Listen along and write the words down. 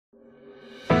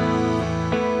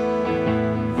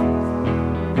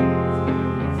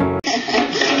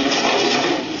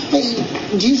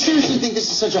do you seriously think this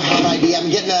is such a hot idea? I'm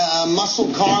getting a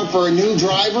muscle car for a new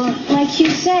driver? Like you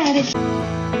said, it's...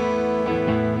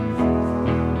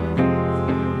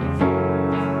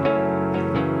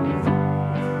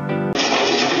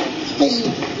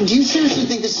 Hey, do you seriously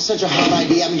think this is such a hot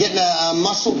idea? I'm getting a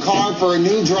muscle car for a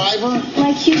new driver?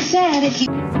 Like you said, it's...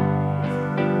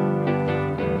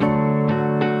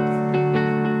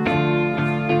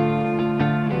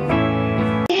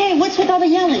 Hey, what's with all the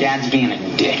yelling? Dad's being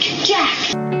a dick. Jack!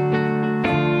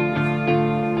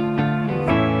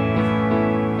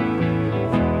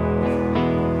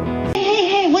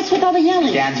 Hey, what's with all the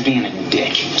yelling? Dad's being a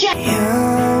dick. Jack!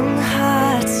 Young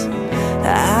hearts,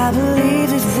 I believe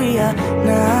that we are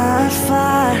not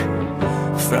far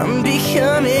from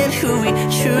becoming who we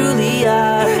truly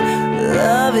are.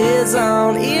 Love is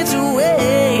on its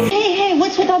way. Hey,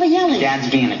 what's with all the yelling? Dad's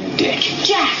being a dick.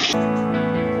 Jack!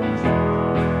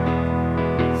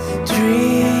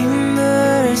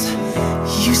 Dreamers,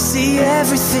 you see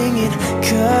everything in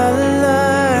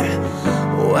color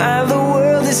while the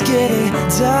world is getting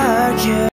darker.